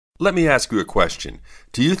Let me ask you a question.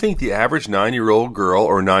 Do you think the average 9-year-old girl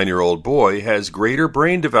or 9-year-old boy has greater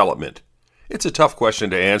brain development? It's a tough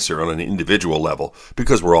question to answer on an individual level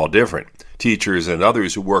because we're all different. Teachers and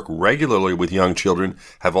others who work regularly with young children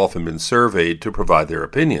have often been surveyed to provide their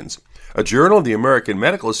opinions. A Journal of the American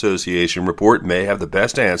Medical Association report may have the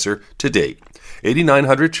best answer to date.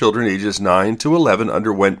 8,900 children ages 9 to 11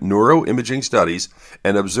 underwent neuroimaging studies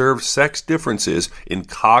and observed sex differences in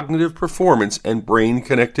cognitive performance and brain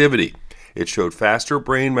connectivity. It showed faster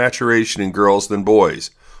brain maturation in girls than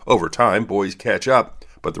boys. Over time, boys catch up,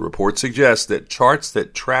 but the report suggests that charts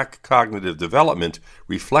that track cognitive development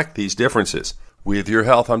reflect these differences. With your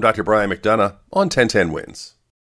health, I'm Dr. Brian McDonough on 1010 Wins.